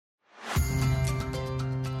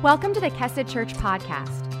Welcome to the Kesed Church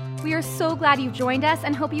podcast. We are so glad you've joined us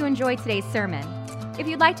and hope you enjoyed today's sermon. If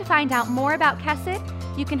you'd like to find out more about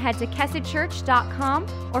Kesed, you can head to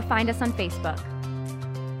kesedchurch.com or find us on Facebook.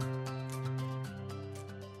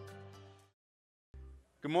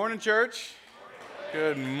 Good morning, church.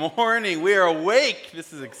 Good morning. We are awake.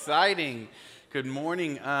 This is exciting. Good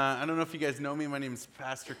morning. I don't know if you guys know me. My name is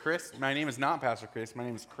Pastor Chris. My name is not Pastor Chris. My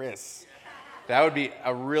name is Chris. That would be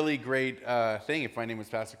a really great thing if my name was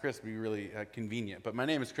Pastor Chris. It would be really convenient. But my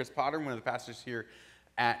name is Chris Potter. I'm one of the pastors here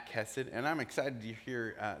at Kesed, and I'm excited to be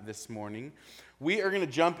here this morning. We are going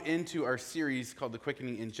to jump into our series called The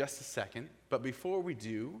Quickening in just a second. But before we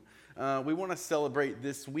do, we want to celebrate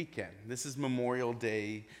this weekend. This is Memorial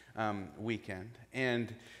Day weekend.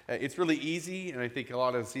 And it's really easy, and I think a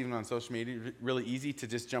lot of us, even on social media, really easy to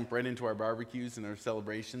just jump right into our barbecues and our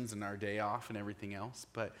celebrations and our day off and everything else.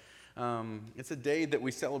 But it's a day that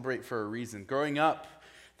we celebrate for a reason. Growing up,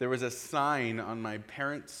 there was a sign on my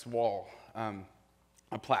parents' wall,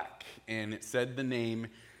 a plaque, and it said the name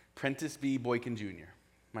Prentice B. Boykin Jr.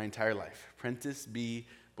 my entire life. Prentice B.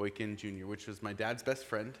 Boykin Jr., which was my dad's best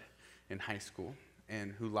friend in high school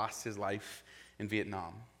and who lost his life in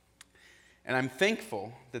Vietnam. And I'm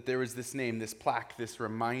thankful that there was this name, this plaque, this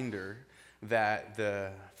reminder that the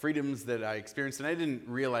freedoms that I experienced, and I didn't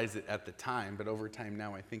realize it at the time, but over time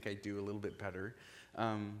now I think I do a little bit better,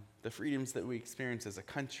 the freedoms that we experience as a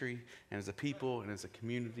country and as a people and as a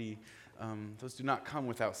community, those do not come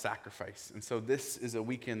without sacrifice. And so this is a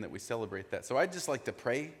weekend that we celebrate that. So I'd just like to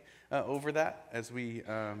pray over that as we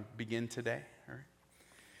begin today. All right.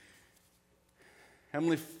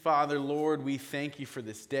 Heavenly Father, Lord, we thank you for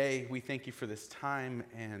this day. We thank you for this time.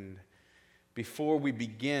 And before we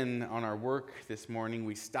begin on our work this morning,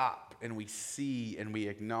 we stop and we see and we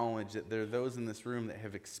acknowledge that there are those in this room that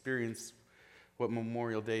have experienced what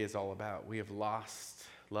Memorial Day is all about. We have lost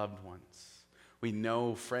loved ones. We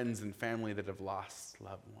know friends and family that have lost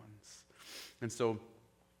loved ones. And so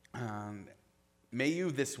may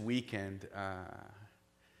you this weekend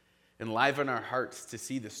enliven our hearts to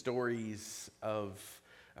see the stories of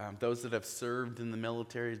those that have served in the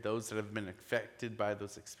military, those that have been affected by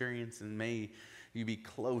those experiences, and may you be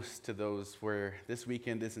close to those where this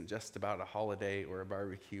weekend isn't just about a holiday or a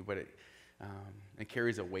barbecue, but it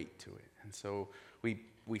carries a weight to it. And so we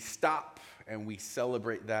stop and we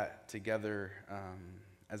celebrate that together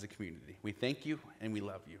as a community. We thank you and we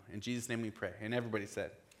love you. In Jesus' name we pray. And everybody said,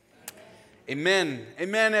 Amen.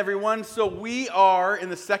 Amen, everyone. So we are in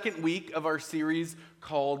the second week of our series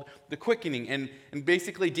called The Quickening. And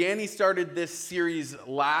basically, Danny started this series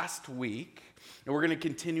last week, and we're going to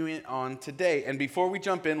continue it on today. And before we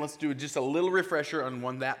jump in, let's do just a little refresher on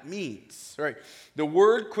what that means. All right. The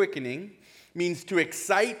word quickening means to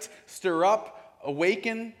excite, stir up,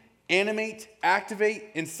 awaken, animate, activate,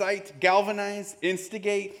 incite, galvanize,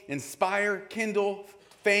 instigate, inspire, kindle,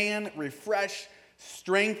 fan, refresh,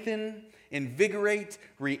 strengthen, invigorate,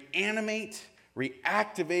 reanimate,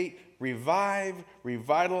 reactivate, revive,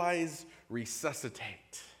 revitalize,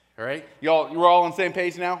 resuscitate. All right? You're all on the same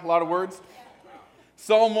page now? A lot of words?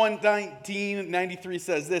 Psalm 119:93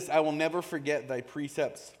 says this, I will never forget thy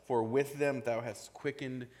precepts, for with them thou hast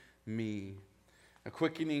quickened me. A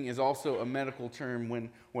quickening is also a medical term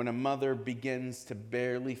when a mother begins to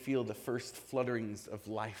barely feel the first flutterings of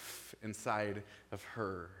life inside of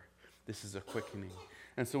her. This is a quickening.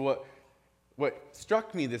 And so what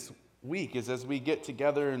struck me this week is as we get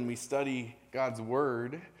together and we study God's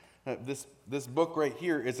Word, this book right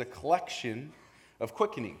here is a collection of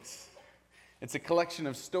quickenings. It's a collection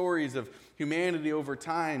of stories of humanity over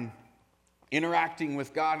time interacting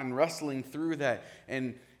with God and wrestling through that.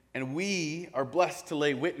 And we are blessed to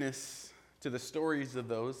lay witness to the stories of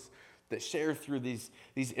those that share through these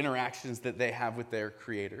interactions that they have with their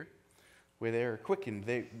Creator, where they're quickened,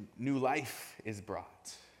 new life is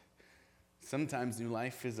brought. Sometimes new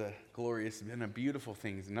life is a glorious and a beautiful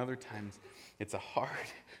thing, and other times it's a hard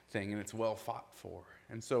thing and it's well fought for.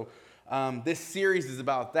 And so this series is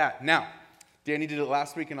about that. Now, Danny did it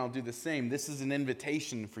last week and I'll do the same. This is an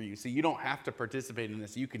invitation for you. So you don't have to participate in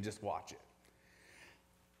this. You can just watch it.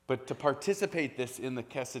 But to participate this in the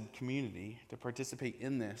Kesed community, to participate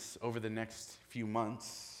in this over the next few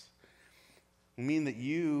months, will mean that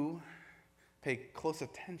you pay close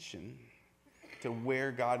attention to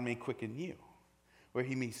where God may quicken you, where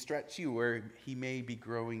he may stretch you, where he may be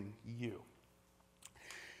growing you.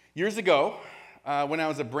 Years ago, when I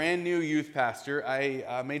was a brand new youth pastor,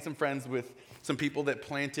 I made some friends with some people that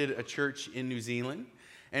planted a church in New Zealand.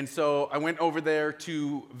 And so I went over there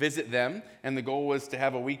to visit them, and the goal was to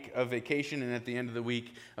have a week of vacation, and at the end of the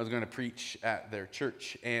week, I was going to preach at their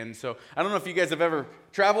church. And so I don't know if you guys have ever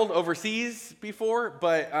traveled overseas before,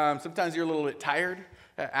 but sometimes you're a little bit tired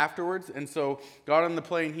afterwards. And so got on the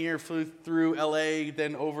plane here, flew through LA,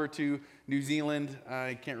 then over to New Zealand.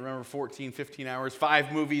 I can't remember, 14, 15 hours,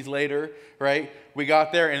 5 movies later, right? We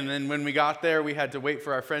got there, and then when we got there, we had to wait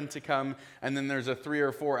for our friend to come, and then there's a 3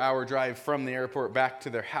 or 4 hour drive from the airport back to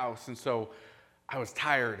their house. And so I was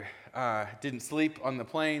tired, didn't sleep on the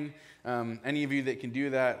plane. Any of you that can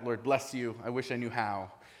do that, Lord bless you. I wish I knew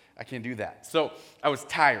how. I can't do that. So I was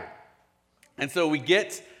tired. And so we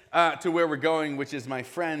get to where we're going, which is my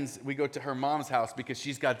friend's. We go to her mom's house because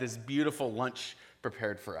she's got this beautiful lunch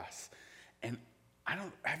prepared for us. And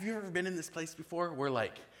have you ever been in this place before where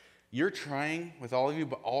like you're trying with all of you,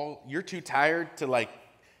 but you're too tired to like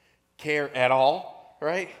care at all,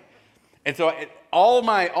 right? And so all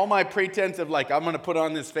my pretense of like I'm gonna put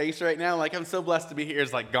on this face right now, like I'm so blessed to be here,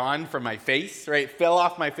 is like gone from my face, right? It fell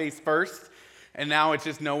off my face first, and now it's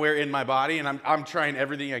just nowhere in my body, and I'm trying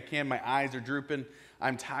everything I can. My eyes are drooping.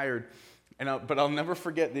 I'm tired, but I'll never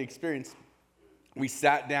forget the experience. We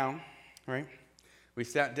sat down, right? We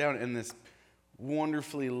sat down, and this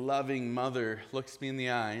wonderfully loving mother looks me in the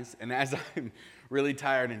eyes, and as I'm really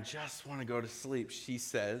tired and just want to go to sleep, she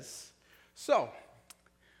says, "So,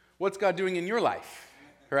 what's God doing in your life?"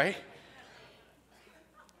 Right?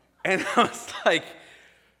 And I was like,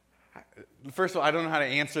 first of all, I don't know how to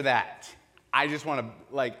answer that. I just want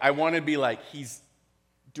to, I want to be like, He's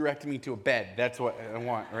directing me to a bed. That's what I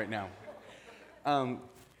want right now.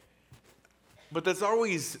 But that's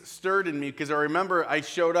always stirred in me because I remember I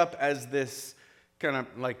showed up as this kind of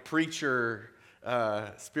like preacher,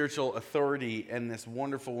 spiritual authority, and this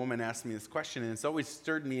wonderful woman asked me this question, and it's always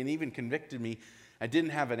stirred me and even convicted me. I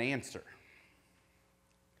didn't have an answer.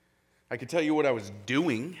 I could tell you what I was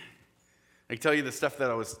doing. I could tell you the stuff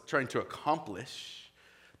that I was trying to accomplish.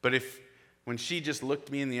 But when she just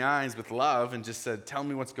looked me in the eyes with love and just said, "Tell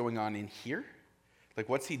me what's going on in here. Like,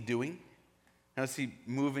 what's He doing? How is He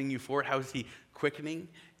moving you forward? How is He quickening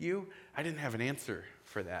you?" I didn't have an answer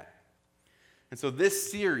for that. And so this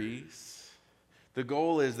series, the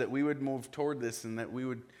goal is that we would move toward this and that we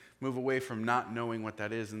would move away from not knowing what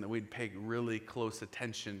that is and that we'd pay really close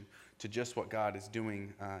attention to just what God is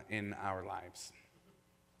doing in our lives.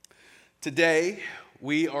 Today,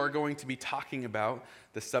 we are going to be talking about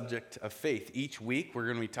the subject of faith. Each week, we're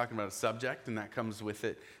going to be talking about a subject, and that comes with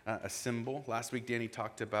it a symbol. Last week, Danny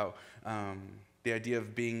talked about the idea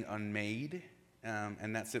of being unmade,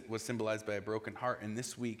 and that was symbolized by a broken heart. And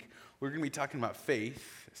this week, we're going to be talking about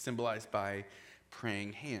faith, symbolized by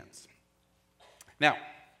praying hands. Now,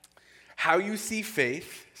 how you see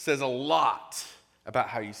faith says a lot about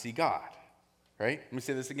how you see God, right? Let me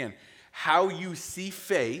say this again. How you see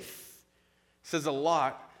faith says a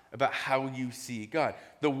lot about how you see God.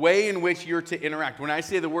 The way in which you're to interact. When I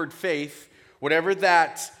say the word faith, whatever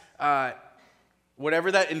that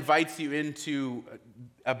invites you into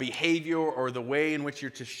a behavior or the way in which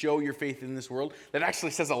you're to show your faith in this world, that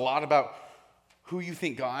actually says a lot about who you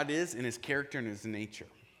think God is and His character and His nature.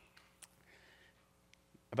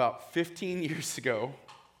 About 15 years ago,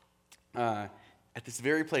 at this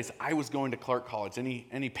very place, I was going to Clark College.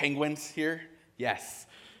 Any Penguins here? Yes.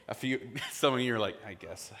 A few. Some of you are like, I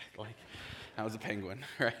guess. I was a Penguin,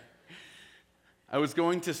 right? I was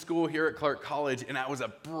going to school here at Clark College, and I was a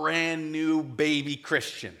brand new baby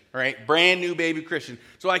Christian, right? Brand new baby Christian.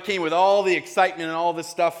 So I came with all the excitement and all this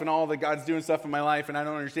stuff and all the God's doing stuff in my life, and I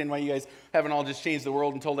don't understand why you guys haven't all just changed the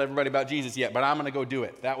world and told everybody about Jesus yet, but I'm going to go do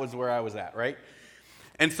it. That was where I was at, right?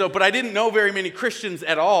 And so, but I didn't know very many Christians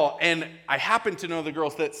at all, and I happened to know the girl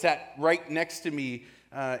that sat right next to me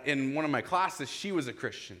in one of my classes. She was a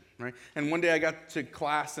Christian, right? And one day I got to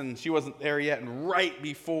class, and she wasn't there yet, and right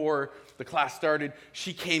before the class started,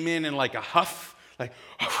 she came in like a huff, like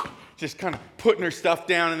just kind of putting her stuff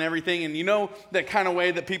down and everything. And you know that kind of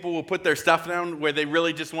way that people will put their stuff down where they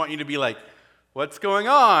really just want you to be like, what's going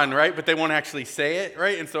on, right? But they won't actually say it,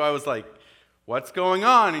 right? And so I was like, what's going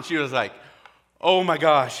on? And she was like, oh my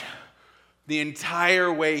gosh, the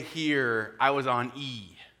entire way here, I was on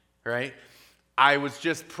E, right? I was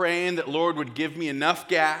just praying that Lord would give me enough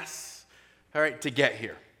gas, all right, to get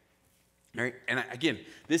here. All right? And again,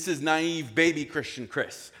 this is naive baby Christian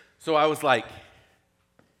Chris. So I was like,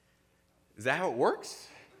 is that how it works?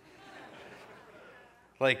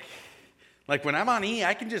 like when I'm on E,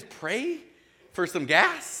 I can just pray for some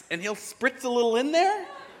gas and He'll spritz a little in there?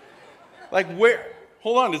 Like where?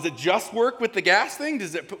 Hold on, does it just work with the gas thing?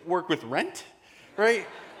 Does it work with rent? Right?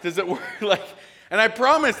 Does it work And I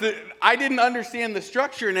promise that I didn't understand the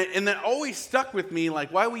structure, and that always stuck with me,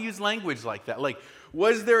 like, why we use language like that? Like,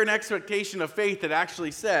 was there an expectation of faith that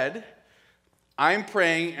actually said, I'm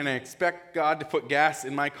praying and I expect God to put gas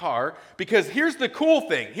in my car? Because here's the cool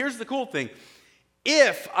thing.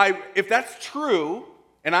 If that's true,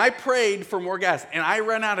 and I prayed for more gas, and I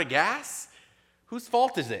run out of gas, whose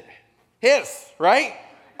fault is it? His, right?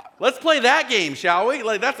 Let's play that game, shall we?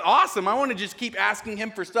 Like, that's awesome. I want to just keep asking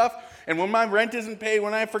him for stuff. And when my rent isn't paid,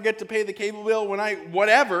 when I forget to pay the cable bill,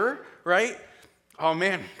 whatever, right? Oh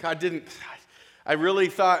man, I really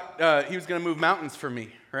thought he was going to move mountains for me,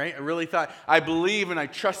 right? I believe and I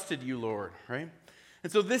trusted you, Lord, right?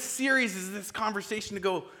 And so this series is this conversation to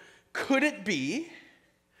go, could it be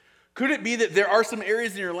that there are some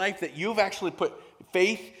areas in your life that you've actually put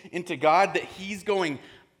faith into God that he's going,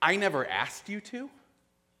 I never asked you to?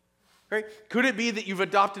 Right? Could it be that you've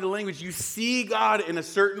adopted a language, you see God in a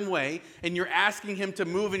certain way, and you're asking him to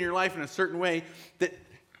move in your life in a certain way that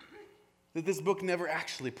this book never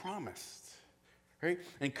actually promised? Right?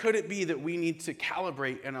 And could it be that we need to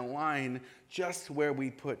calibrate and align just where we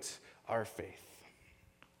put our faith?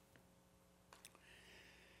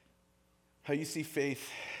 How you see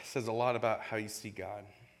faith says a lot about how you see God.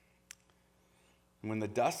 When the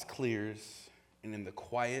dust clears and in the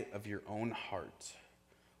quiet of your own heart,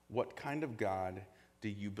 what kind of God do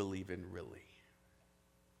you believe in really?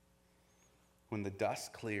 When the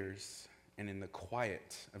dust clears and in the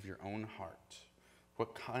quiet of your own heart,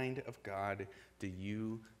 what kind of God do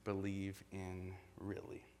you believe in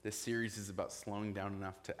really? This series is about slowing down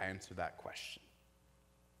enough to answer that question.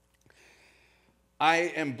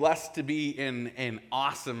 I am blessed to be in an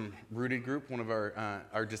awesome Rooted group, one of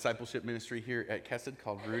our discipleship ministry here at Kesed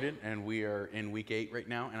called Rooted, and we are in week 8 right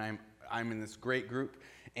now, and I'm in this great group.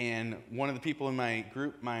 And one of the people in my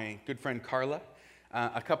group, my good friend Carla,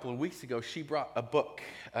 a couple of weeks ago, she brought a book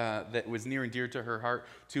that was near and dear to her heart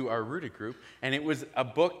to our Rooted group. And it was a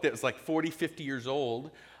book that was like 40, 50 years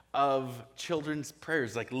old of children's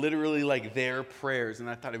prayers, like literally like their prayers. And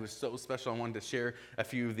I thought it was so special. I wanted to share a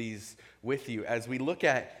few of these with you as we look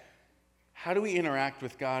at how do we interact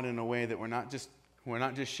with God in a way that we're not just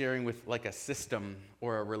sharing with like a system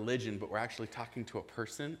or a religion, but we're actually talking to a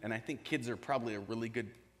person. And I think kids are probably a really good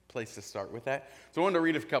place to start with that. So I wanted to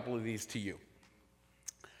read a couple of these to you.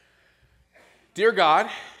 Dear God,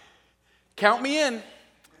 count me in.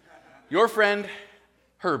 Your friend,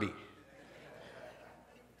 Herbie.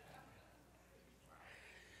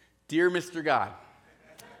 Dear Mr. God,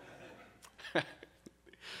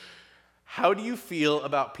 how do you feel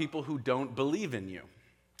about people who don't believe in you?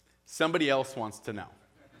 Somebody else wants to know.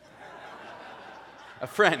 A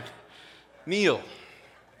friend, Neil.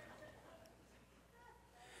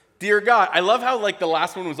 Dear God, I love how like the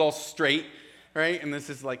last one was all straight, right? And this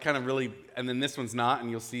is like kind of really, and then this one's not, and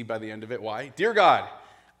you'll see by the end of it why. Dear God,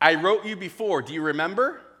 I wrote you before. Do you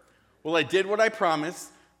remember? Well, I did what I promised,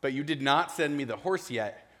 but you did not send me the horse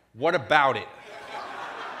yet. What about it?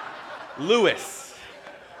 Lewis.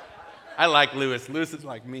 I like Lewis. Lewis is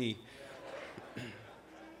like me.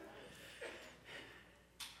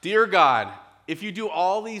 Dear God, if you do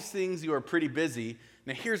all these things, you are pretty busy.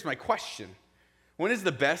 Now here's my question. When is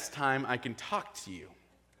the best time I can talk to you?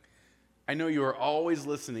 I know you are always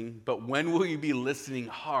listening, but when will you be listening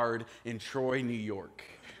hard in Troy, New York?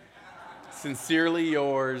 Sincerely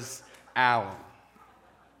yours, Alan.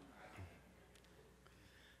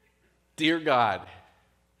 Dear God,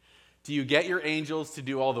 do you get your angels to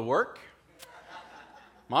do all the work?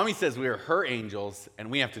 Mommy says we are her angels,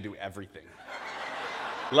 and we have to do everything.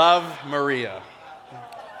 Love, Maria.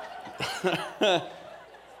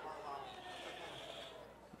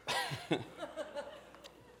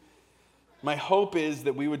 My hope is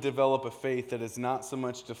that we would develop a faith that is not so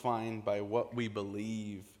much defined by what we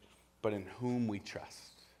believe, but in whom we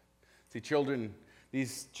trust. See,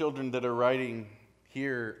 these children that are writing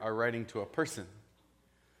here are writing to a person.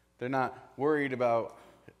 They're not worried about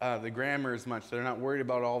the grammar as much. They're not worried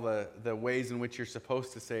about all the ways in which you're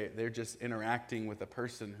supposed to say it. They're just interacting with a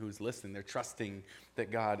person who's listening. They're trusting that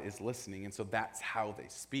God is listening, and so that's how they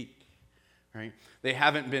speak. Right? They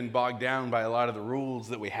haven't been bogged down by a lot of the rules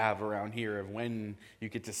that we have around here of when you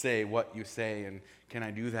get to say what you say and can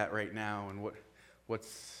I do that right now and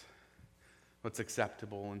what's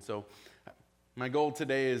acceptable. And so my goal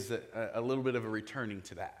today is a little bit of a returning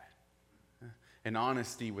to that, an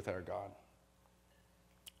honesty with our God.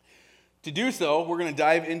 To do so, we're going to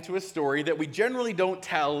dive into a story that we generally don't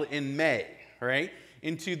tell in May, right?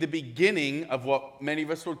 Into the beginning of what many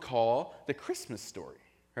of us would call the Christmas story,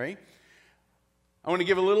 right? I want to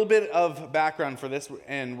give a little bit of background for this,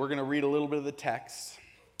 and we're going to read a little bit of the text.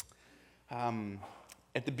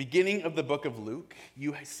 At the beginning of the book of Luke,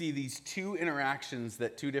 you see these two interactions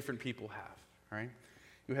that two different people have, right?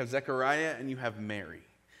 You have Zechariah and you have Mary.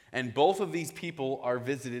 And both of these people are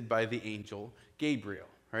visited by the angel Gabriel,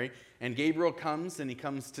 right? And Gabriel comes and he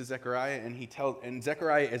comes to Zechariah and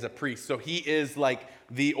Zechariah is a priest, so he is like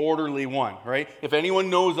the orderly one, right? If anyone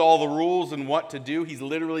knows all the rules and what to do, he's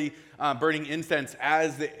literally burning incense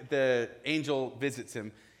as the angel visits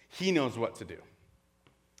him. He knows what to do.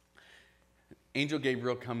 Angel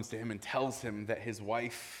Gabriel comes to him and tells him that his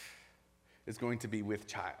wife is going to be with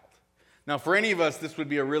child. Now, for any of us, this would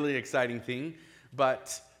be a really exciting thing,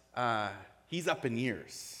 but he's up in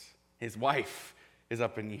years. His wife is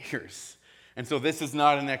up in years. And so this is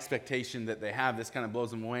not an expectation that they have. This kind of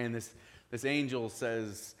blows them away. And this angel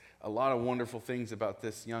says a lot of wonderful things about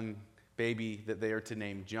this young baby that they are to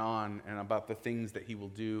name John and about the things that he will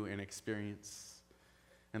do and experience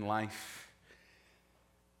in life.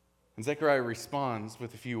 And Zechariah responds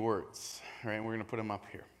with a few words, right? And we're going to put them up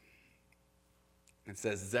here. It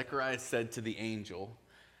says, Zechariah said to the angel,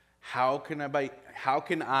 How can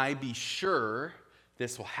I be sure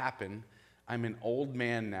this will happen? I'm an old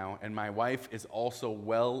man now, and my wife is also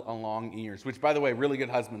well along in years. Which, by the way, really good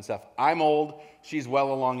husband stuff. I'm old, she's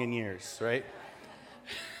well along in years, right?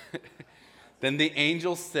 Then the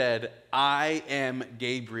angel said, I am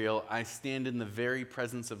Gabriel. I stand in the very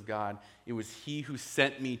presence of God. It was he who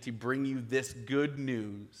sent me to bring you this good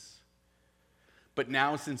news. But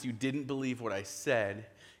now, since you didn't believe what I said,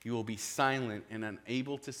 you will be silent and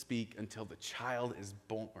unable to speak until the child is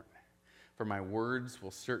born. For my words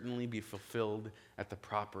will certainly be fulfilled at the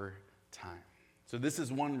proper time. So this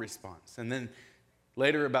is one response. And then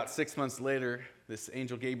later, about 6 months later, this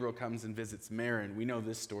angel Gabriel comes and visits Mary. And we know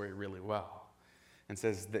this story really well. And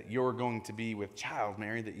says that you're going to be with child,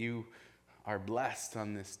 Mary, that you are blessed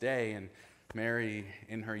on this day. And Mary,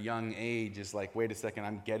 in her young age, is like, wait a second,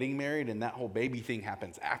 I'm getting married, and that whole baby thing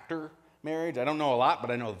happens after marriage. I don't know a lot, but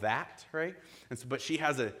I know that, right? And so, but she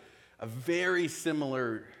has a very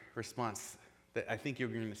similar response that I think you're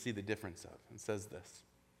going to see the difference of. It says this.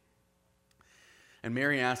 And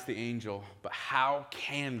Mary asked the angel, but how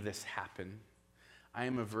can this happen? I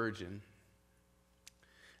am a virgin.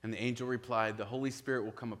 And the angel replied, the Holy Spirit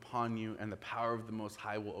will come upon you, and the power of the Most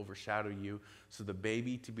High will overshadow you. So the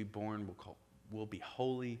baby to be born will be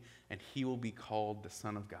holy, and he will be called the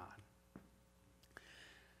Son of God.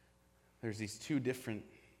 There's these two different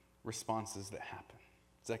responses that happen.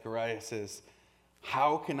 Zechariah says,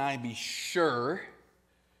 how can I be sure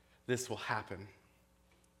this will happen?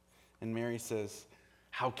 And Mary says,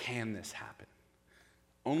 how can this happen?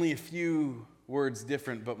 Only a few words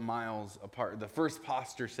different, but miles apart. The first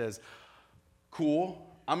posture says, cool,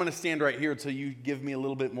 I'm going to stand right here until you give me a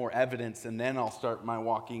little bit more evidence, and then I'll start my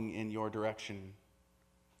walking in your direction.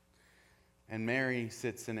 And Mary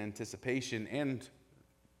sits in anticipation and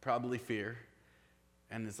probably fear,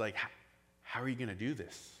 and is like, how are you going to do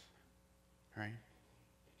this? Right?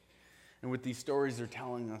 And what these stories are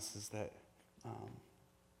telling us is that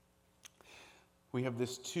we have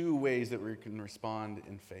this two ways that we can respond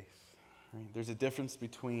in faith. Right? There's a difference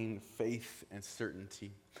between faith and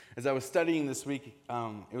certainty. As I was studying this week,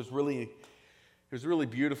 it was really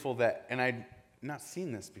beautiful that, and I'd not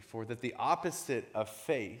seen this before, that the opposite of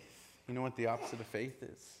faith, you know what the opposite of faith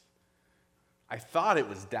is? I thought it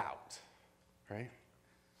was doubt, right?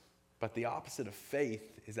 But the opposite of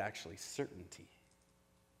faith is actually certainty.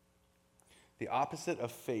 The opposite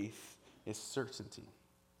of faith is certainty.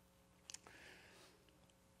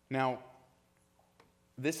 Now,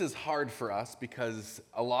 this is hard for us because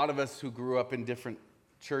a lot of us who grew up in different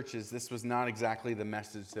churches, this was not exactly the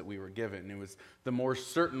message that we were given. It was the more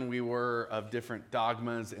certain we were of different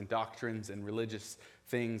dogmas and doctrines and religious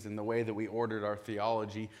things and the way that we ordered our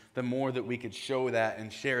theology, the more that we could show that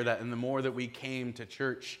and share that, and the more that we came to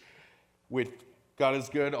church with God is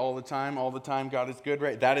good all the time God is good,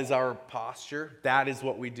 right? That is our posture. That is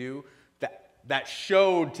what we do. That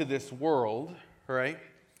showed to this world, right,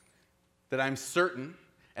 that I'm certain,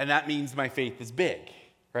 and that means my faith is big,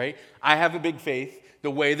 right? I have a big faith.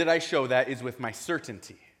 The way that I show that is with my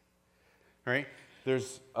certainty, right?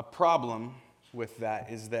 There's a problem with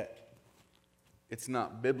that, is that it's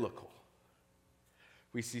not biblical.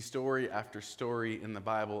 We see story after story in the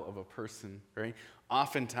Bible of a person, right?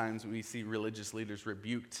 Oftentimes we see religious leaders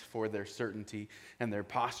rebuked for their certainty and their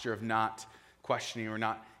posture of not questioning or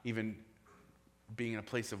not even being in a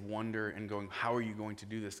place of wonder and going, how are you going to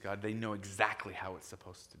do this, God? They know exactly how it's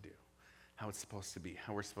supposed to do, how it's supposed to be,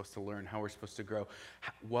 how we're supposed to learn, how we're supposed to grow,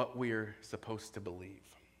 what we're supposed to believe.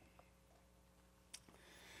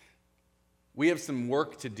 We have some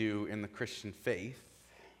work to do in the Christian faith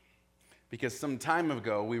because some time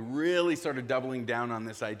ago, we really started doubling down on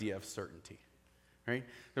this idea of certainty, right?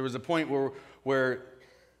 There was a point where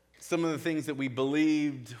some of the things that we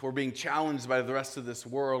believed were being challenged by the rest of this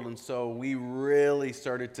world, and so we really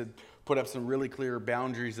started to put up some really clear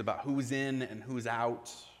boundaries about who's in and who's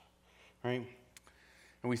out, right?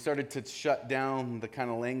 And we started to shut down the kind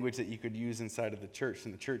of language that you could use inside of the church,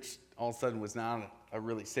 and the church all of a sudden was not a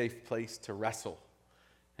really safe place to wrestle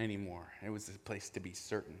anymore. It was a place to be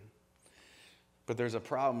certain. But there's a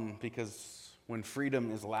problem, because when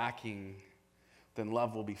freedom is lacking, then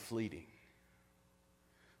love will be fleeting.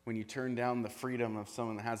 When you turn down the freedom of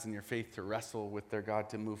someone that has in your faith to wrestle with their God,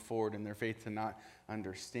 to move forward, and their faith to not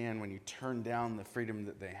understand, when you turn down the freedom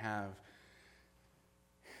that they have,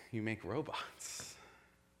 you make robots.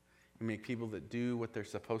 You make people that do what they're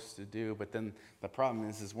supposed to do. But then the problem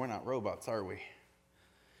is we're not robots, are we?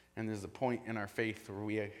 And there's a point in our faith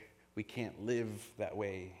where we can't live that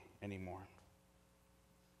way anymore.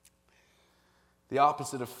 The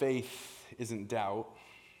opposite of faith isn't doubt,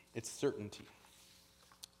 it's certainty.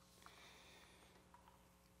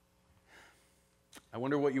 I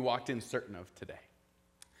wonder what you walked in certain of today.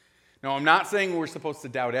 Now, I'm not saying we're supposed to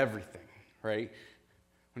doubt everything, right?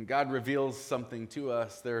 When God reveals something to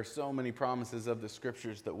us, there are so many promises of the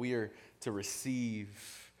scriptures that we are to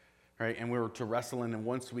receive, right? And we're to wrestle in, and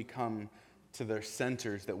once we come to their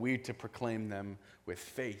centers, that we're to proclaim them with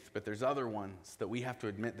faith. But there's other ones that we have to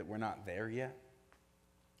admit that we're not there yet.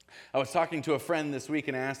 I was talking to a friend this week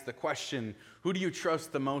and I asked the question, who do you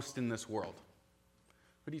trust the most in this world?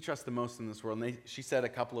 Who do you trust the most in this world? And she said a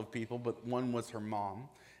couple of people, but one was her mom.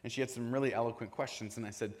 And she had some really eloquent questions. And I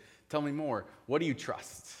said, tell me more. What do you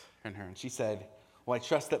trust in her? And she said, well, I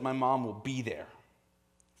trust that my mom will be there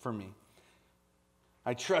for me.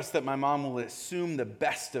 I trust that my mom will assume the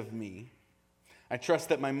best of me. I trust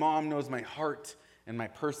that my mom knows my heart and my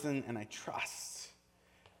person, and I trust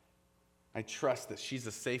that she's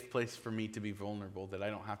a safe place for me to be vulnerable, that I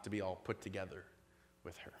don't have to be all put together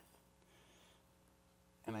with her.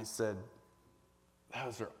 And I said,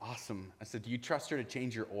 those are awesome. I said, do you trust her to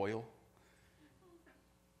change your oil?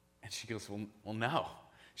 And she goes, well, no.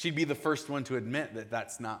 She'd be the first one to admit that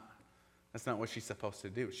that's not what she's supposed to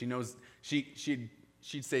do. She knows, she'd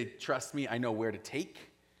say, trust me, I know where to take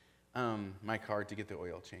my car to get the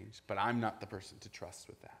oil changed, but I'm not the person to trust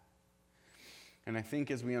with that. And I think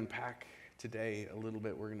as we unpack today a little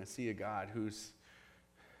bit, we're going to see a God who's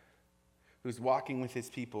walking with his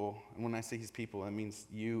people. And when I say his people, that means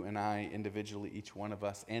you and I individually, each one of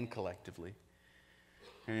us, and collectively.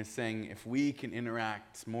 And it's saying if we can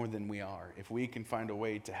interact more than we are, if we can find a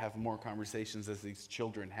way to have more conversations as these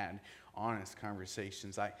children had, honest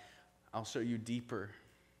conversations, I'll show you deeper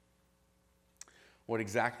what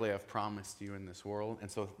exactly I've promised you in this world. And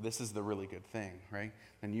so this is the really good thing, right?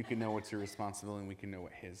 Then you can know what's your responsibility and we can know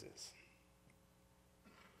what his is.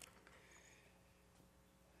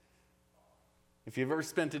 If you've ever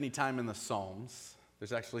spent any time in the Psalms,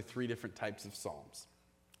 there's actually 3 different types of Psalms,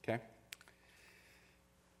 okay?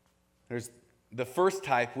 There's the first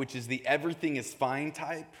type, which is the everything is fine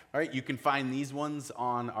type, all right? You can find these ones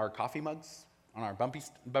on our coffee mugs, on our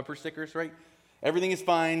bumper stickers, right? Everything is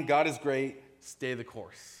fine, God is great, stay the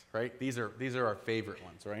course, right? These are our favorite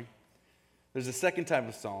ones, right? There's a second type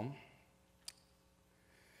of Psalm.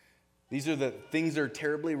 These are the things are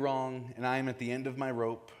terribly wrong, and I am at the end of my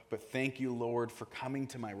rope, but thank you, Lord, for coming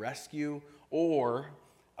to my rescue, or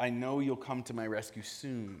I know you'll come to my rescue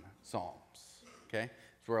soon, Psalms, okay?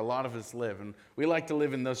 It's where a lot of us live, and we like to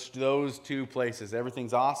live in those 2 places.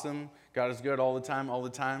 Everything's awesome, God is good all the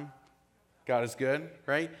time, God is good,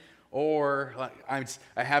 right? Or I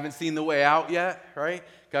haven't seen the way out yet, right?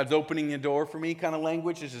 God's opening a door for me kind of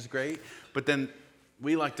language, this is great. But then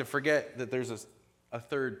we like to forget that there's a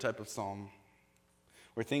third type of psalm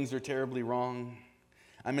where things are terribly wrong.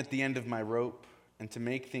 I'm at the end of my rope, and to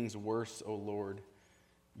make things worse, O Lord,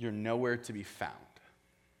 you're nowhere to be found.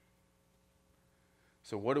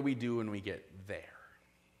 So what do we do when we get there?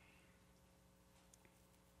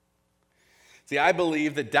 See, I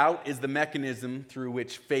believe that doubt is the mechanism through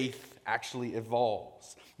which faith actually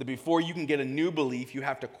evolves. That before you can get a new belief, you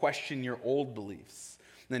have to question your old beliefs.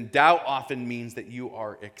 And then doubt often means that you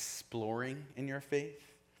are exploring in your faith.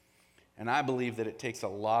 And I believe that it takes a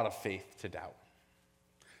lot of faith to doubt.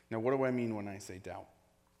 Now, what do I mean when I say doubt?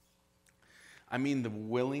 I mean the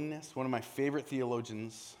willingness. One of my favorite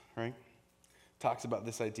theologians, right, talks about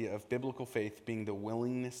this idea of biblical faith being the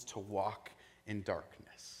willingness to walk in darkness.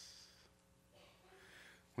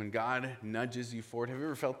 When God nudges you forward, have you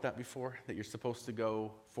ever felt that before? That you're supposed to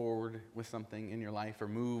go forward with something in your life or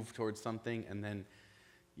move towards something, and then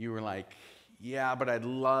you were like, Yeah, but I'd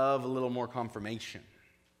love a little more confirmation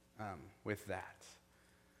with that.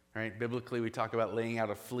 Right? Biblically, we talk about laying out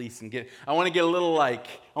a fleece and I want to get a little I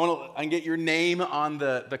want to get your name on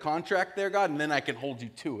the contract there, God, and then I can hold you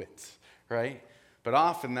to it, right? But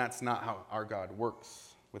often that's not how our God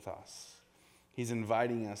works with us. He's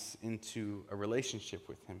inviting us into a relationship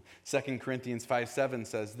with him. 2 Corinthians 5:7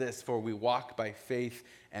 says this, "For we walk by faith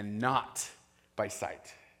and not by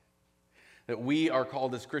sight." That we are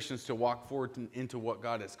called as Christians to walk forward into what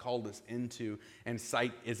God has called us into, and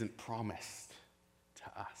sight isn't promised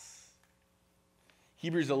to us.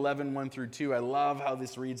 Hebrews 11, 1-2, I love how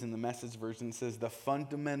this reads in the Message version. It says, "The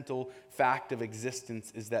fundamental fact of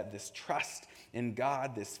existence is that this trust in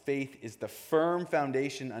God, this faith, is the firm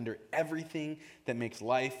foundation under everything that makes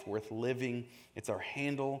life worth living. It's our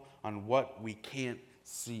handle on what we can't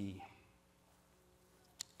see."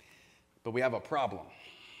 But we have a problem.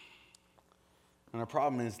 And our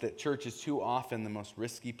problem is that church is too often the most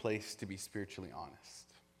risky place to be spiritually honest.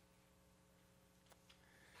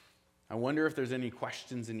 I wonder if there's any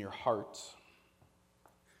questions in your heart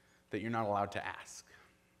that you're not allowed to ask.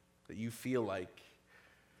 That you feel like,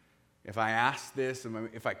 if I ask this,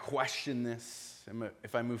 if I question this,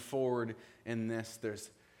 if I move forward in this,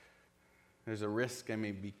 there's a risk I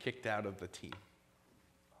may be kicked out of the team.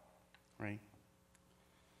 Right?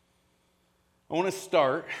 I want to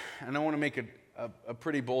start, and I want to make a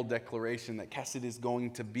pretty bold declaration that Kesed is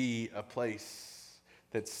going to be a place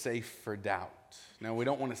that's safe for doubt. Now, we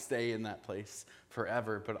don't want to stay in that place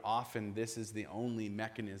forever, but often this is the only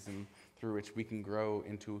mechanism through which we can grow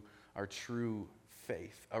into our true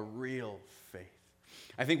faith, a real faith.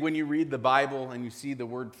 I think when you read the Bible and you see the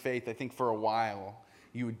word faith, I think for a while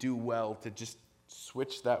you would do well to just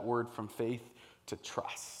switch that word from faith to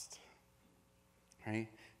trust, right?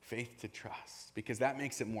 Faith to trust, because that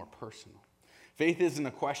makes it more personal. Faith isn't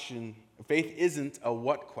a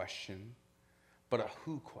what question, but a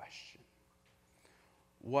who question.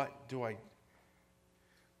 What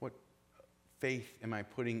faith am I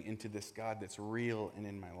putting into this God that's real and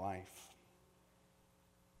in my life?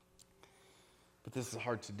 But this is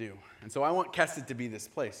hard to do. And so I want Kesed to be this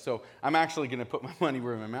place. So I'm actually going to put my money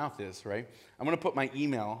where my mouth is, right? I'm going to put my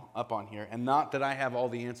email up on here. And not that I have all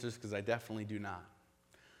the answers, because I definitely do not.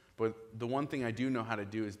 But the one thing I do know how to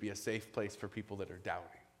do is be a safe place for people that are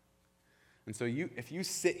doubting. And so if you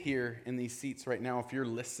sit here in these seats right now, if you're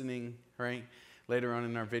listening, right, later on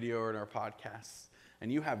in our video or in our podcast,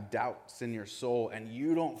 and you have doubts in your soul and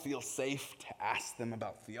you don't feel safe to ask them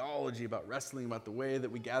about theology, about wrestling, about the way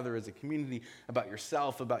that we gather as a community, about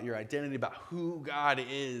yourself, about your identity, about who God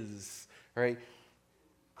is, right?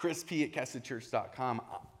 chrisp@kesedchurch.com,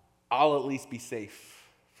 I'll at least be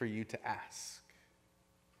safe for you to ask.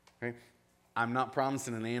 Right? I'm not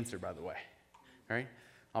promising an answer, by the way. Right?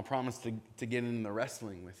 I'll promise to get in the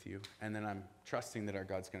wrestling with you, and then I'm trusting that our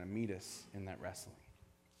God's going to meet us in that wrestling.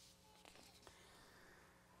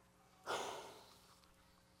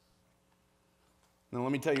 Now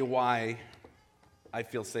let me tell you why I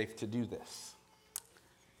feel safe to do this.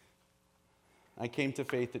 I came to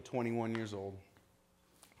faith at 21 years old.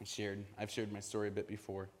 I've shared my story a bit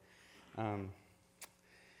before.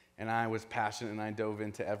 And I was passionate, and I dove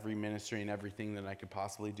into every ministry and everything that I could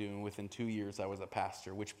possibly do. And within 2 years, I was a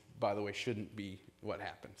pastor, which, by the way, shouldn't be what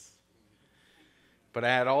happens. But I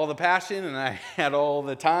had all the passion, and I had all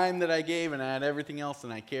the time that I gave, and I had everything else,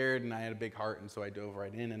 and I cared, and I had a big heart, and so I dove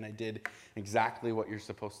right in, and I did exactly what you're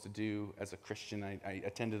supposed to do as a Christian. I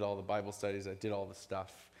attended all the Bible studies. I did all the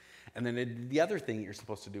stuff. And then the other thing you're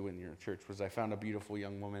supposed to do when you're in church was I found a beautiful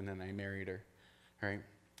young woman, and I married her, right?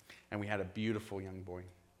 And we had a beautiful young boy.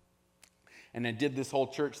 And I did this whole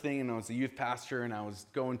church thing, and I was a youth pastor, and I was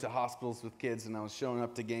going to hospitals with kids, and I was showing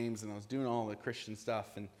up to games, and I was doing all the Christian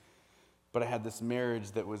stuff. But I had this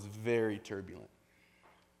marriage that was very turbulent,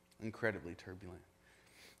 incredibly turbulent.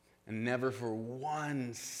 And never for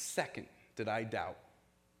 1 second did I doubt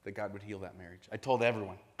that God would heal that marriage. I told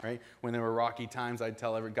everyone, right? When there were rocky times, I'd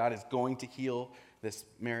tell everyone, God is going to heal this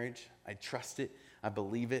marriage. I trust it. I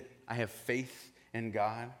believe it. I have faith in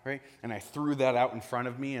God, right? And I threw that out in front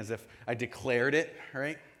of me as if I declared it,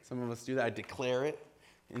 right? Some of us do that. I declare it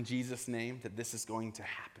in Jesus' name that this is going to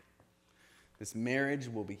happen. This marriage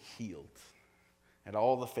will be healed. And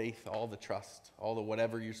all the faith, all the trust, all the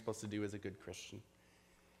whatever you're supposed to do as a good Christian.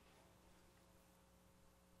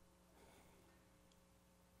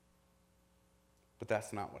 But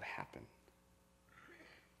that's not what happened.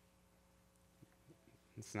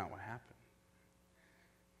 It's not what happened.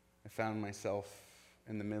 I found myself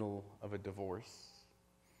in the middle of a divorce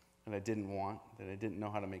that I didn't want, that I didn't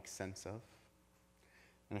know how to make sense of.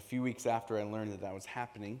 And a few weeks after I learned that was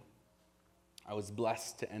happening, I was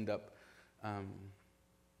blessed to end up,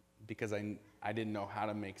 because I didn't know how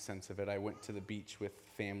to make sense of it. I went to the beach with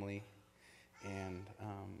family and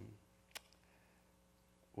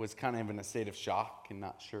was kind of in a state of shock and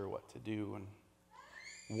not sure what to do.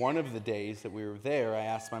 And one of the days that we were there, I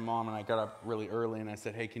asked my mom, and I got up really early, and I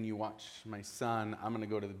said, hey, can you watch my son? I'm going to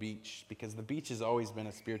go to the beach, because the beach has always been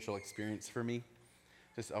a spiritual experience for me.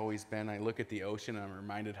 Just always been. I look at the ocean, and I'm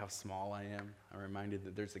reminded how small I am. I'm reminded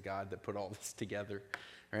that there's a God that put all this together,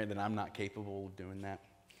 right? That I'm not capable of doing that.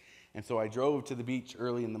 And so I drove to the beach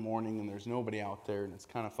early in the morning, and there's nobody out there, and it's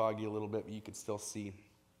kind of foggy a little bit, but you could still see.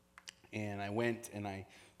 And I went, and I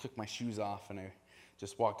took my shoes off, and I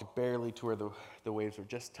just walked barely to where the waves were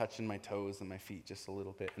just touching my toes and my feet just a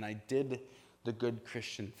little bit. And I did the good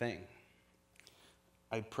Christian thing.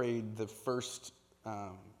 I prayed the first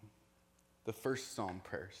psalm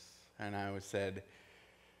prayers, and I said,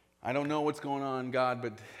 I don't know what's going on, God,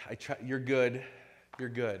 but you're good. You're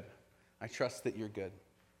good. I trust that you're good.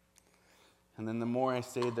 And then the more I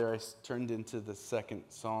stayed there, I turned into the second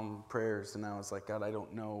psalm prayers, and I was like, God, I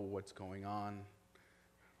don't know what's going on.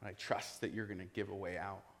 I trust that you're going to give a way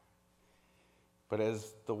out. But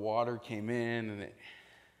as the water came in and I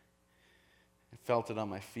felt it on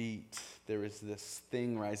my feet, there was this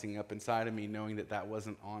thing rising up inside of me, knowing that that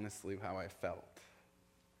wasn't honestly how I felt.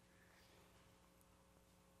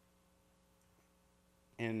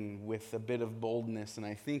 And with a bit of boldness, and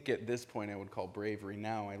I think at this point I would call bravery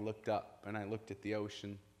now, I looked up and I looked at the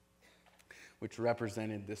ocean, which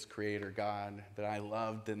represented this creator God that I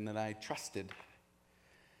loved and that I trusted.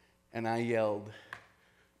 And I yelled,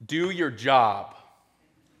 do your job.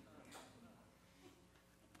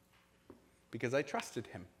 Because I trusted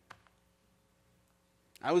him.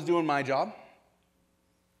 I was doing my job.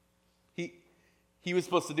 He was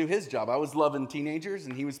supposed to do his job. I was loving teenagers,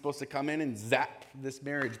 and he was supposed to come in and zap this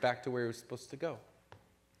marriage back to where it was supposed to go.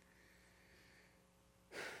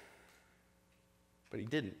 But he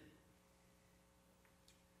didn't.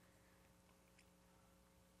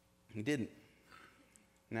 He didn't.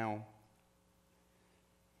 Now,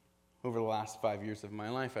 over the last 5 years of my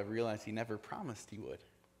life, I've realized he never promised he would.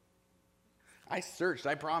 I searched,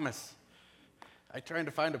 I promise. I tried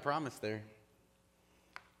to find a promise there.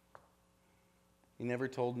 He never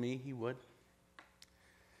told me he would.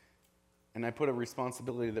 And I put a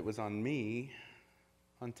responsibility that was on me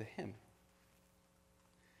onto him.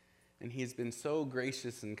 And he has been so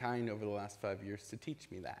gracious and kind over the last 5 years to teach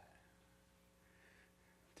me that.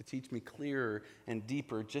 To teach me clearer and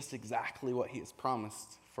deeper just exactly what he has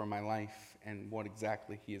promised for my life and what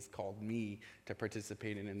exactly he has called me to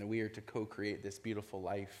participate in, and that we are to co-create this beautiful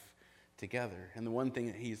life together. And the one thing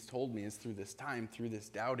that he's told me is through this time, through this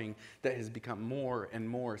doubting, that has become more and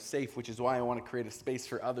more safe, which is why I want to create a space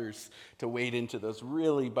for others to wade into those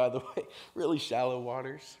really, by the way, really shallow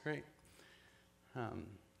waters, right?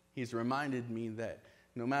 He's reminded me that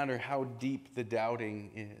no matter how deep the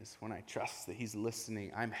doubting is, when I trust that he's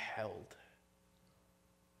listening, I'm held.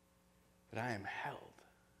 That I am held.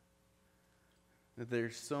 That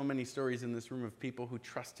there's so many stories in this room of people who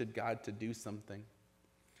trusted God to do something.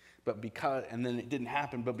 And then it didn't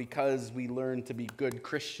happen, but because we learned to be good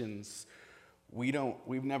Christians,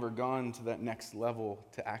 we've never gone to that next level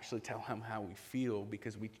to actually tell him how we feel,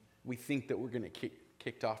 because we think that we're going to get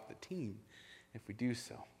kicked off the team if we do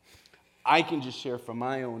so. I can just share from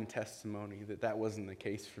my own testimony that wasn't the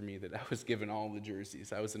case for me, that I was given all the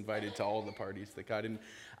jerseys. I was invited to all the parties that God didn't.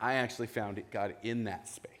 I actually found God in that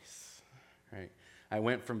space, right? I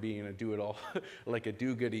went from being a do-it-all, like a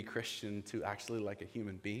do-goody Christian, to actually like a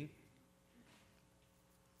human being.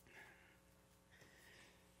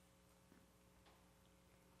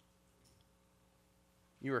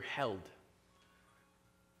 You are held.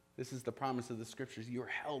 This is the promise of the scriptures. You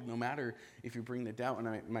are held no matter if you bring the doubt.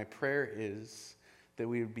 And my prayer is that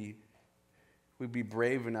we'd be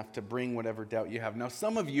brave enough to bring whatever doubt you have. Now,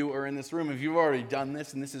 some of you are in this room. If you've already done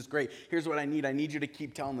this, and this is great, here's what I need. I need you to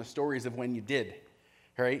keep telling the stories of when you did,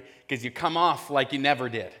 right? Because you come off like you never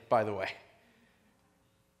did, by the way.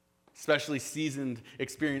 Especially seasoned,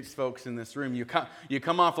 experienced folks in this room. You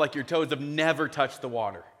come off like your toes have never touched the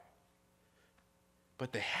water.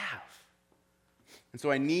 But they have. And so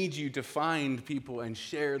I need you to find people and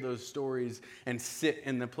share those stories and sit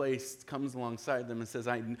in the place, comes alongside them and says,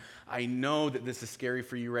 I know that this is scary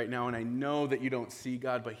for you right now, and I know that you don't see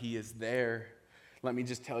God, but he is there. Let me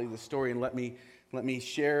just tell you the story, and let me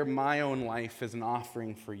share my own life as an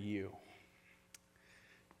offering for you.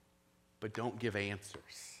 But don't give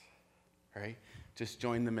answers, right? Just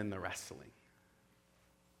join them in the wrestling.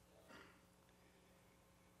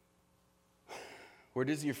 Where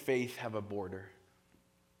does your faith have a border?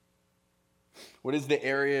 What is the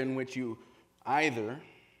area in which you I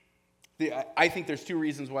think there's two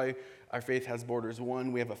reasons why our faith has borders.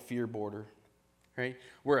 One, we have a fear border, right?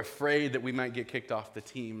 We're afraid that we might get kicked off the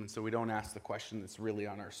team, so we don't ask the question that's really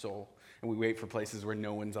on our soul. And we wait for places where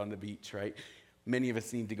no one's on the beach, right? Many of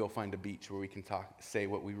us need to go find a beach where we can say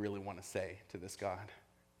what we really want to say to this God.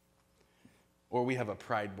 Or we have a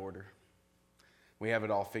pride border. We have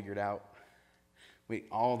it all figured out.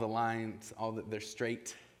 All the lines, they're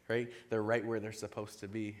straight, right? They're right where they're supposed to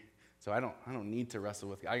be. So I don't need to wrestle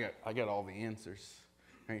with God. I got all the answers,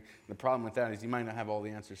 right? The problem with that is you might not have all the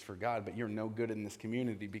answers for God, but you're no good in this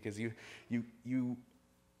community because you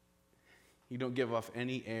don't give off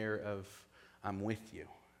any air of I'm with you,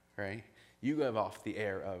 right? You give off the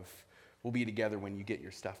air of we'll be together when you get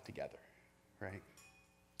your stuff together, right?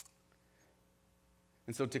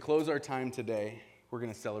 And so to close our time today, we're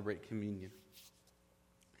going to celebrate communion.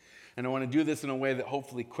 And I want to do this in a way that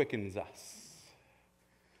hopefully quickens us,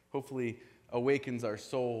 hopefully awakens our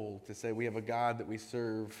soul to say we have a God that we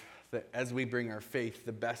serve, that as we bring our faith,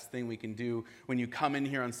 the best thing we can do when you come in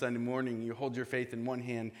here on Sunday morning, you hold your faith in one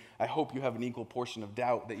hand. I hope you have an equal portion of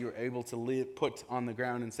doubt that you're able to put on the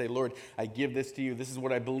ground and say, Lord, I give this to you. This is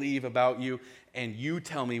what I believe about you, and you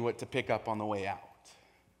tell me what to pick up on the way out.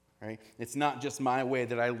 Right? It's not just my way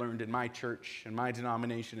that I learned in my church, in my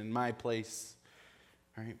denomination, in my place.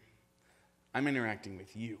 Right? I'm interacting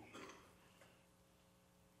with you.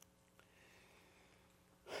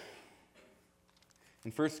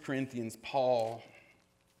 In 1 Corinthians, Paul,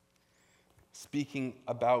 speaking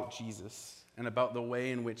about Jesus and about the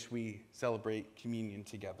way in which we celebrate communion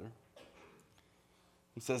together,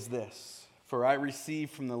 he says this, "For I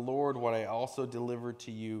received from the Lord what I also delivered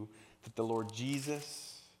to you, that the Lord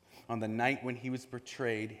Jesus, on the night when he was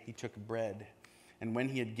betrayed, he took bread, and when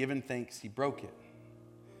he had given thanks, he broke it,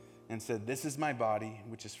 and said, 'This is my body,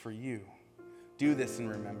 which is for you. Do this in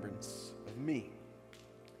remembrance of me.'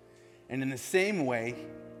 And in the same way,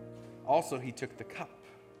 also he took the cup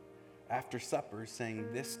after supper,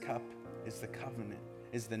 saying, 'This cup is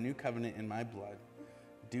the new covenant in my blood.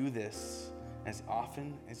 Do this as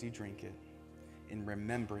often as you drink it in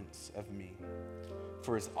remembrance of me.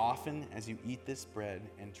 For as often as you eat this bread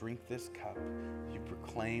and drink this cup, you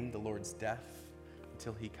proclaim the Lord's death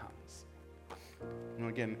until he comes.'" And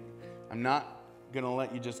again, I'm not going to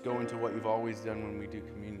let you just go into what you've always done when we do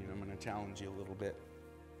communion. I'm going to challenge you a little bit.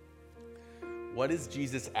 What is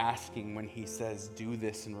Jesus asking when he says, "Do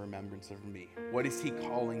this in remembrance of me"? What is he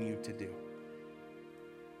calling you to do?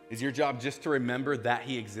 Is your job just to remember that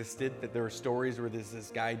he existed, that there are stories where there's this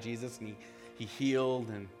guy, Jesus, and he healed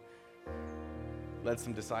and led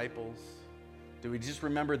some disciples? Do we just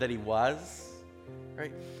remember that he was?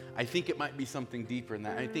 Right? I think it might be something deeper than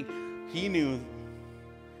that. I think he knew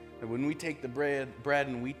that when we take the bread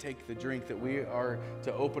and we take the drink, that we are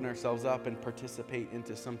to open ourselves up and participate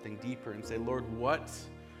into something deeper and say, "Lord, what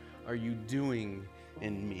are you doing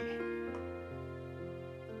in me?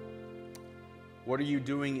 What are you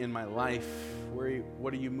doing in my life?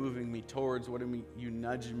 What are you moving me towards? What are you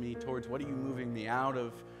nudging me towards? What are you moving me out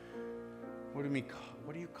of? What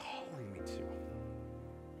are you calling me to?"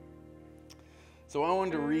 So I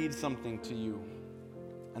wanted to read something to you,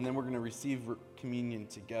 and then we're going to receive communion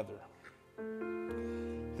together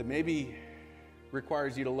that maybe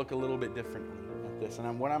requires you to look a little bit differently at this.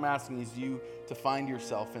 And what I'm asking is you to find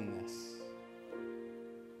yourself in this.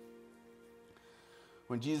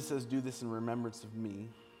 When Jesus says, "Do this in remembrance of me,"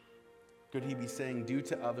 could he be saying, do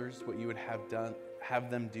to others what you would have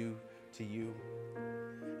them do to you?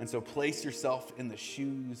 And so place yourself in the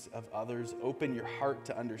shoes of others. Open your heart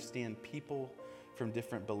to understand people from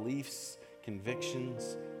different beliefs,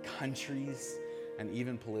 convictions, countries, and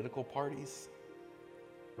even political parties.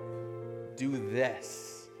 Do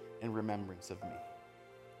this in remembrance of me.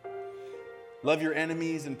 Love your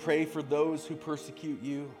enemies and pray for those who persecute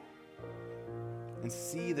you. And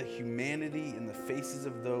see the humanity in the faces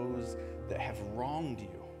of those that have wronged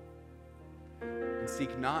you. And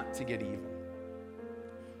seek not to get even,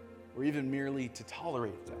 or even merely to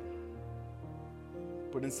tolerate them,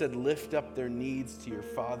 but instead lift up their needs to your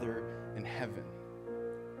Father in heaven.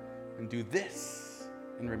 And do this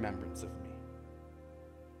in remembrance of me.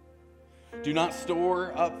 Do not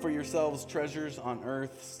store up for yourselves treasures on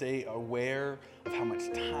earth. Stay aware of how much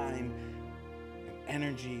time and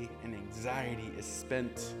energy and anxiety is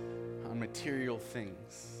spent on material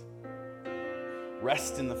things.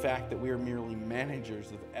 Rest in the fact that we are merely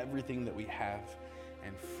managers of everything that we have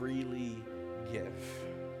and freely give.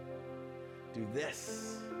 Do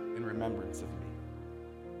this in remembrance of me.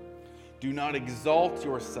 Do not exalt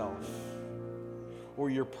yourself or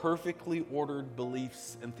your perfectly ordered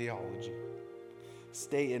beliefs and theology.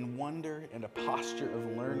 Stay in wonder and a posture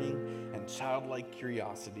of learning and childlike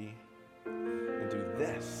curiosity, and do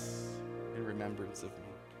this in remembrance of me.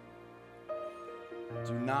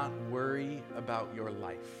 Do not worry about your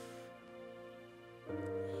life.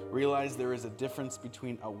 Realize there is a difference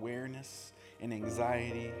between awareness and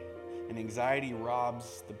anxiety, and anxiety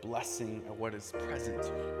robs the blessing of what is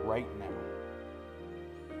present right now.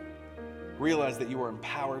 Realize that you are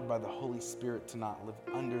empowered by the Holy Spirit to not live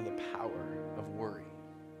under the power of worry.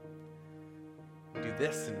 Do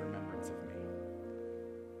this in remembrance of me.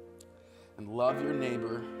 And love your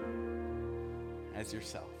neighbor as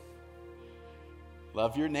yourself.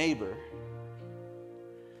 Love your neighbor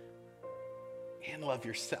and love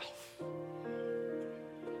yourself.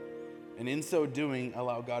 And in so doing,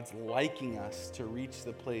 allow God's liking us to reach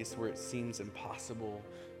the place where it seems impossible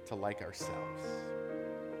to like ourselves.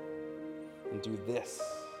 And do this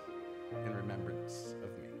in remembrance of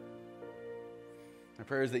me. My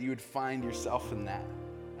prayer is that you would find yourself in that.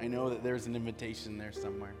 I know that there's an invitation there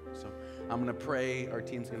somewhere. So I'm going to pray. Our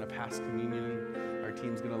team's going to pass communion. Our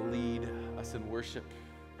team's going to lead us in worship.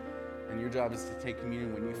 And your job is to take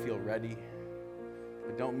communion when you feel ready.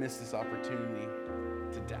 But don't miss this opportunity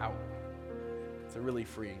to doubt. It's a really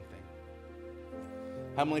freeing thing.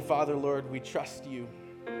 Heavenly Father, Lord, we trust you.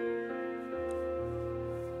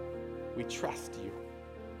 We trust you.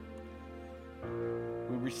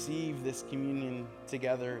 We receive this communion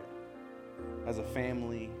together as a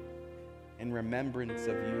family in remembrance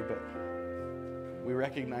of you, but we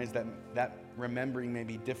recognize that remembering may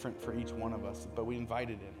be different for each one of us, but we invite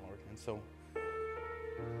it in, Lord. And so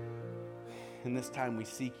in this time we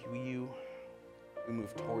seek you, we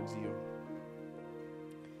move towards you,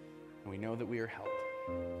 and we know that we are held.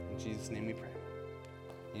 In Jesus' name we pray.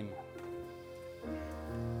 Amen.